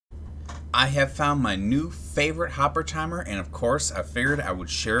I have found my new favorite hopper timer, and of course I figured I would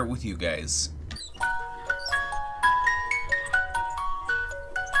share it with you guys.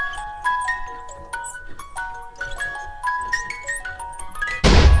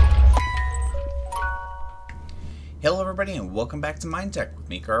 Hello everybody and welcome back to MineTech with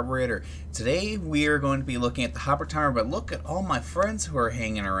me, Carburetor. Today we are going to be looking at the hopper timer, but look at all my friends who are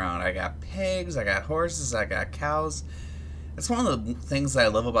hanging around. I got pigs, I got horses, I got cows. That's one of the things that I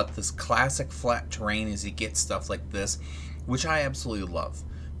love about this classic flat terrain is you get stuff like this, which I absolutely love.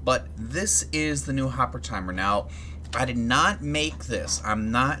 But this is the new hopper timer. Now, I did not make this.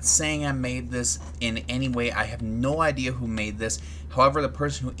 I'm not saying I made this in any way. I have no idea who made this. However, the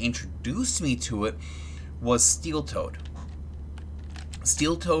person who introduced me to it was Steeltoad.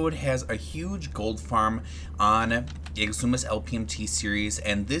 Steeltoad has a huge gold farm on Exuma's LPMT series,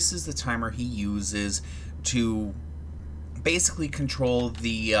 and this is the timer he uses to basically control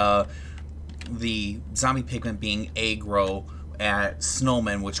the zombie pigment being aggro at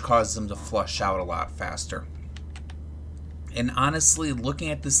snowmen, which causes them to flush out a lot faster. And honestly, looking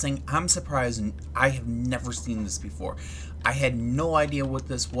at this thing, I'm surprised. I have never seen this before. I had no idea what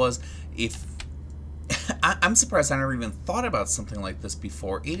this was. I'm surprised I never even thought about something like this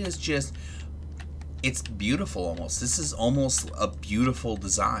before. It is just, it's beautiful almost. This is almost a beautiful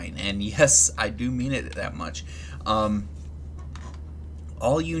design. And yes, I do mean it that much.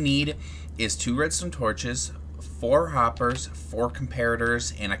 All you need is 2 redstone torches, 4 hoppers, 4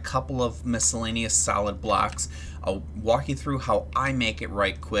 comparators, and a couple of miscellaneous solid blocks. I'll walk you through how I make it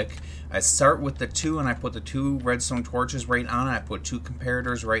right quick. I start with the 2 and I put the 2 redstone torches right on it. I put 2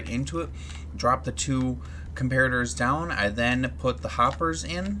 comparators right into it, drop the 2 comparators down. I then put the hoppers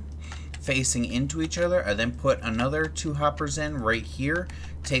in facing into each other. I then put another 2 hoppers in right here,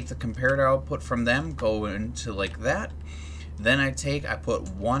 take the comparator output from them, go into like that. Then I put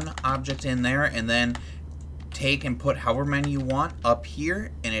 1 object in there, and then take and put however many you want up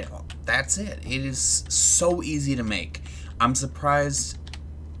here, and that's it. It is so easy to make. I'm surprised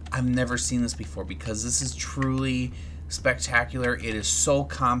I've never seen this before because this is truly spectacular. It is so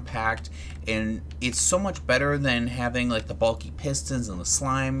compact, and it's so much better than having like the bulky pistons and the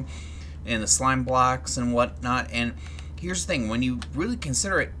slime blocks and whatnot. And here's the thing, when you really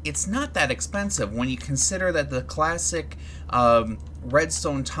consider it, it's not that expensive. When you consider that the classic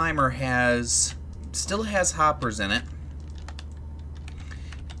redstone timer still has hoppers in it,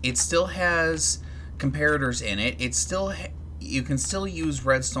 it still has comparators in it, you can still use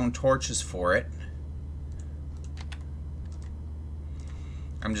redstone torches for it.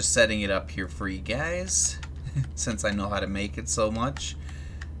 I'm just setting it up here for you guys since I know how to make it so much.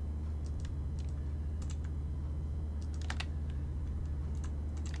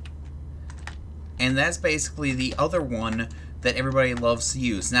 And that's basically the other one that everybody loves to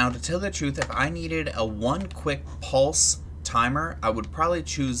use. Now, to tell the truth, if I needed a 1 quick pulse timer, I would probably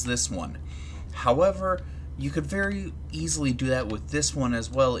choose this one. However, you could very easily do that with this one as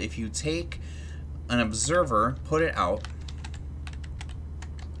well. If you take an observer, put it out,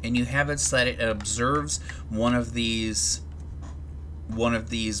 and you have it set it observes one of these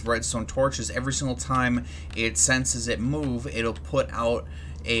redstone torches. Every single time it senses it move, it'll put out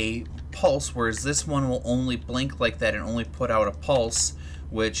a pulse, whereas this one will only blink like that and only put out a pulse,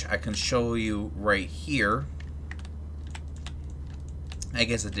 which I can show you right here. I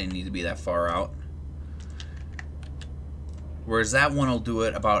guess it didn't need to be that far out. Whereas that one will do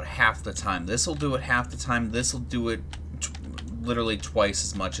it about half the time. This will do it half the time. This will do it literally twice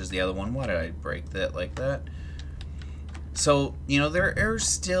as much as the other one. Why did I break that like that? So, you know, there are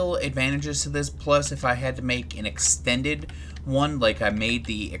still advantages to this. Plus, if I had to make an extended one, like I made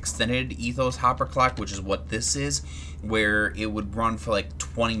the extended ethos hopper clock, which is what this is, where it would run for like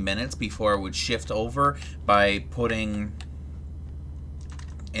 20 minutes before it would shift over by putting,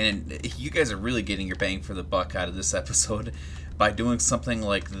 and you guys are really getting your bang for the buck out of this episode by doing something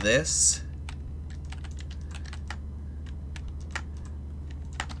like this.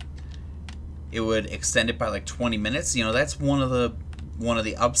 It would extend it by like 20 minutes. You know, that's one of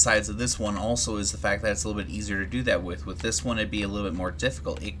the upsides of this one also is the fact that it's a little bit easier to do that with. With this one, it'd be a little bit more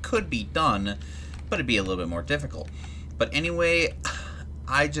difficult. It could be done, but it'd be a little bit more difficult. But anyway,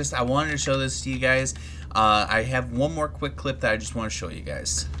 I wanted to show this to you guys. I have one more quick clip that I just want to show you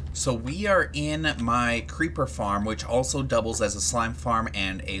guys. So we are in my creeper farm, which also doubles as a slime farm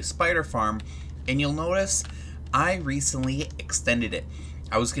and a spider farm. And you'll notice I recently extended it.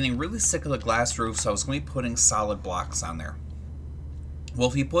 I was getting really sick of the glass roof, so I was going to be putting solid blocks on there. Well,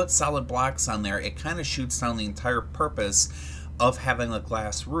 if you put solid blocks on there, it kind of shoots down the entire purpose of having a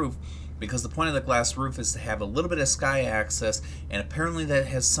glass roof, because the point of the glass roof is to have a little bit of sky access, and apparently that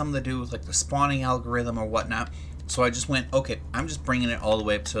has something to do with like the spawning algorithm or whatnot. So I just went, okay, I'm just bringing it all the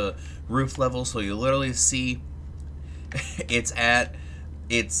way up to roof level, so you literally see it's at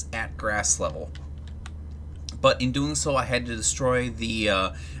grass level. But in doing so, I had to destroy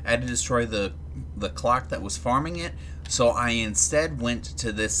the clock that was farming it. So I instead went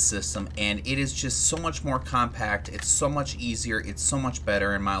to this system, and it is just so much more compact. It's so much easier. It's so much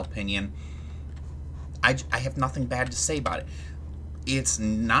better, in my opinion. I have nothing bad to say about it. It's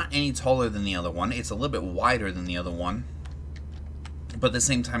not any taller than the other one. It's a little bit wider than the other one. But at the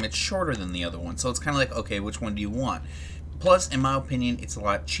same time, it's shorter than the other one. So it's kind of like, okay, which one do you want? Plus, in my opinion, it's a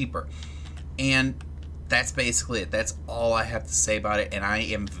lot cheaper. And that's basically it. That's all I have to say about it, and I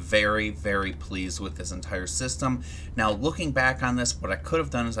am very, very pleased with this entire system. Now, looking back on this, what I could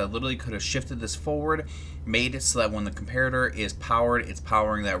have done is I literally could have shifted this forward, made it so that when the comparator is powered, it's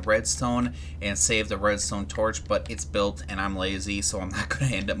powering that redstone, and save the redstone torch, but it's built, and I'm lazy, so I'm not going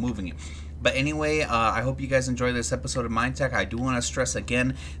to end up moving it. But anyway, I hope you guys enjoyed this episode of MineTech. I do want to stress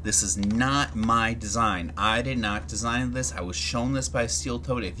again, this is not my design. I did not design this. I was shown this by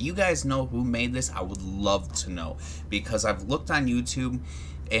Steeltoad. If you guys know who made this, I would love to know, because I've looked on YouTube,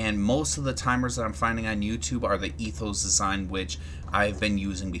 and most of the timers that I'm finding on YouTube are the Ethos design, which I've been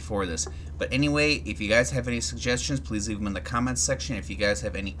using before this. But anyway, if you guys have any suggestions, please leave them in the comments section. If you guys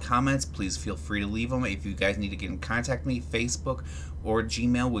have any comments, please feel free to leave them. If you guys need to get in contact with me, Facebook or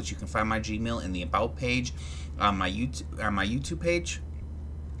Gmail, which you can find my Gmail in the About page on my YouTube page.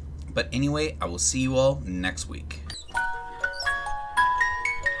 But anyway, I will see you all next week.